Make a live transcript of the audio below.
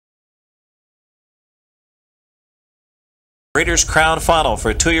Breeders' Crown Final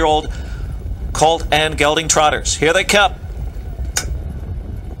for 2-year-old colt and gelding trotters. Here they come.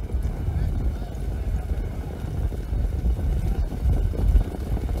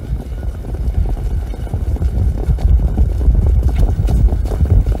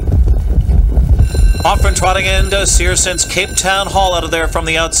 Off and trotting into Sears since Cape Town Hall out of there from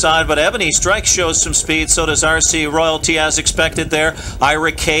the outside, but Ebony Strike shows some speed, so does RC Royalty as expected there.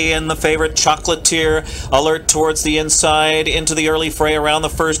 Ira K in the favorite, Chocolatier alert towards the inside into the early fray around the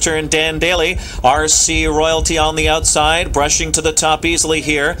first turn. Dan Daly, RC Royalty on the outside, brushing to the top easily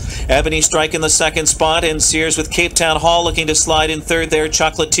here. Ebony Strike in the second spot, and Sears with Cape Town Hall looking to slide in third there.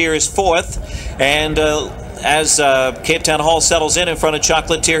 Chocolatier is fourth, and as Cape Town Hall settles in front of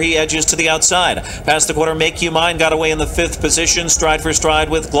Chocolatier, he edges to the outside. Past the quarter, Make You Mine got away in the fifth position, stride for stride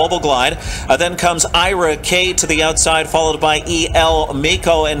with Global Glide. Then comes Ira K to the outside, followed by E.L.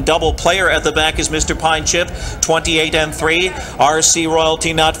 Miko, and Double Player at the back is Mr. Pine Chip, 28 and 3. RC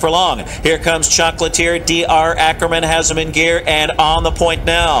Royalty not for long. Here comes Chocolatier. Dr. Ackerman has him in gear and on the point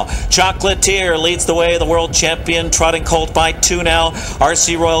now. Chocolatier leads the way, the world champion trotting colt by 2 now.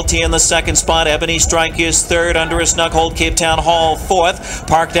 RC Royalty in the second spot. Ebony Strike is third under a snug hold. Cape Town Hall fourth.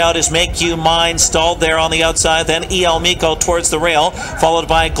 Parked out is Make You Mine, stalled there on the outside. Then E.L. Miko towards the rail, followed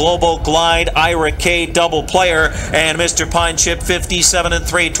by Global Glide, Ira K, Double Player, and Mr. Pine Chip, 57 and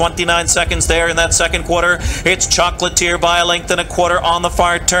 3. 29 seconds there in that second quarter. It's Chocolatier by a length and a quarter on the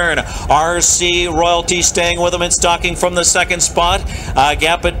far turn. RC Royalty staying with him and stalking from the second spot.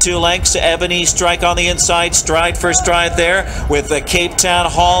 Gap at 2 lengths. Ebony Strike on the inside, stride for stride there with the Cape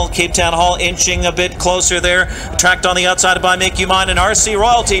Town Hall. Cape Town Hall inching a bit closer there, tracked on the outside by Make You Mine, and RC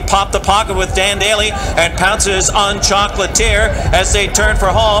Royalty popped the pocket with Dan Daly and pounces on Chocolatier as they turn for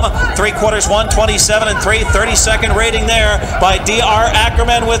home. 3/4, 127 and 3. 30-second rating there by Dr.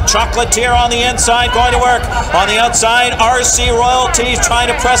 Ackerman with Chocolatier on the inside going to work. On the outside, RC Royalty trying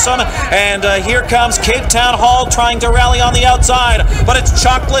to press him, and here comes Cape Town Hall trying to rally on the outside, but it's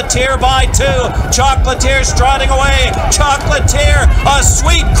Chocolatier by 2. Chocolatier striding away. Chocolatier, a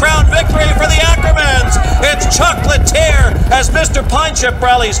sweet crown victory for the Ackermans. It's Chocolatier as Mr. Pine Chip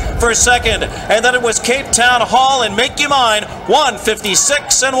rallies for second, and then it was Cape Town Hall and Make You Mine,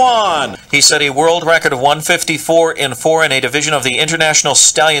 156 and 1. He set a world record of 154 and 4 in a division of the International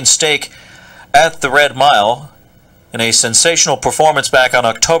Stallion Stake at the Red Mile in a sensational performance back on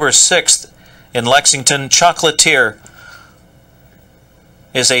October 6th in Lexington. Chocolatier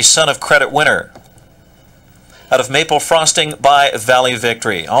is a Son of Credit winner out of Maple Frosting by Valley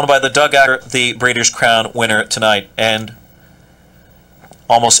Victory, owned by the Dugout, the Breeders' Crown winner tonight, and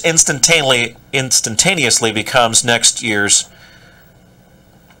almost instantaneously becomes next year's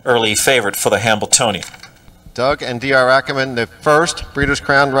early favorite for the Hambletonian. Doug and Dr. Ackerman, the first Breeders'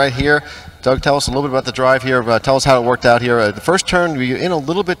 Crown right here. Doug, tell us a little bit about the drive here. Tell us how it worked out here. The first turn, were you in a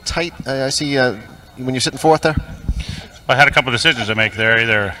little bit tight? I see when you're sitting fourth there. I had a couple of decisions to make there.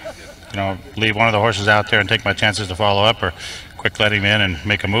 Either, leave one of the horses out there and take my chances to follow up, or quick let him in and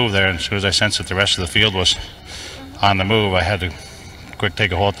make a move there. And as soon as I sensed that the rest of the field was on the move, I had to quick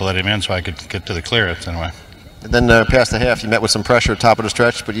take a hold to let him in so I could get to the clearance anyway. And then past the half, you met with some pressure at top of the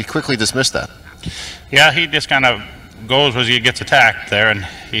stretch, but you quickly dismissed that. Yeah, he just kind of goes as he gets attacked there, and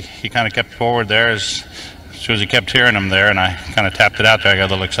he kind of kept forward there as soon as he kept hearing him there, and I kind of tapped it out there. I got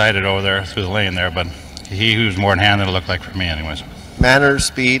a little excited over there through the lane there, but he was more in hand than it looked like for me anyways. Manners,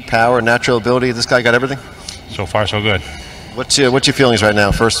 speed, power, natural ability, this guy got everything? So far, so good. What's your feelings right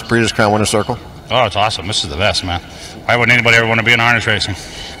now? First Breeders' Crown winner circle? Oh, it's awesome. This is the best, man. Why wouldn't anybody ever want to be in harness racing?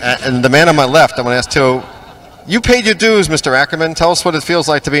 And the man on my left, I'm going to ask too, you paid your dues, Mr. Ackerman. Tell us what it feels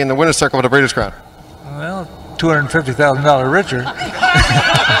like to be in the winner's circle of the Breeders' Crown. Well, $250,000 richer.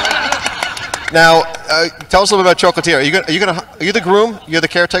 Now, tell us a little bit about Chocolatier. Are you the groom? You're the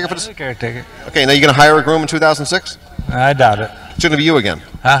caretaker for this? I'm the caretaker. Okay, now you're going to hire a groom in 2006? I doubt it. It's going to be you again?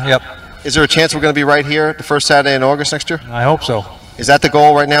 Yep. Is there a chance we're going to be right here the first Saturday in August next year? I hope so. Is that the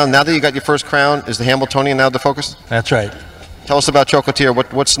goal right now? Now that you got your first crown, is the Hambletonian now the focus? That's right. Tell us about Chocolatier.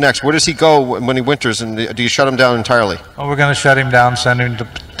 What's next? Where does he go when he winters, and do you shut him down entirely? Well, we're going to shut him down, send him to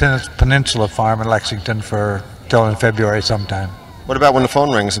Peninsula Farm in Lexington till in February sometime. What about when the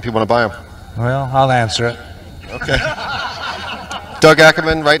phone rings and people want to buy him? Well, I'll answer it. Okay. Doug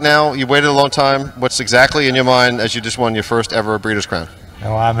Ackerman, right now, you waited a long time. What's exactly in your mind as you just won your first ever Breeders' Crown?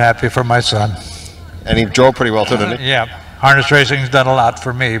 Oh, I'm happy for my son. And he drove pretty well too, didn't he? Yeah. Harness racing's done a lot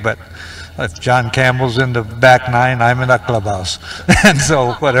for me, but if John Campbell's in the back nine, I'm in the clubhouse. And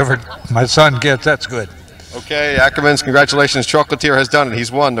so whatever my son gets, that's good. Okay, Ackerman's congratulations. Chocolatier has done it.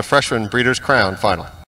 He's won the Freshman Breeders' Crown Final.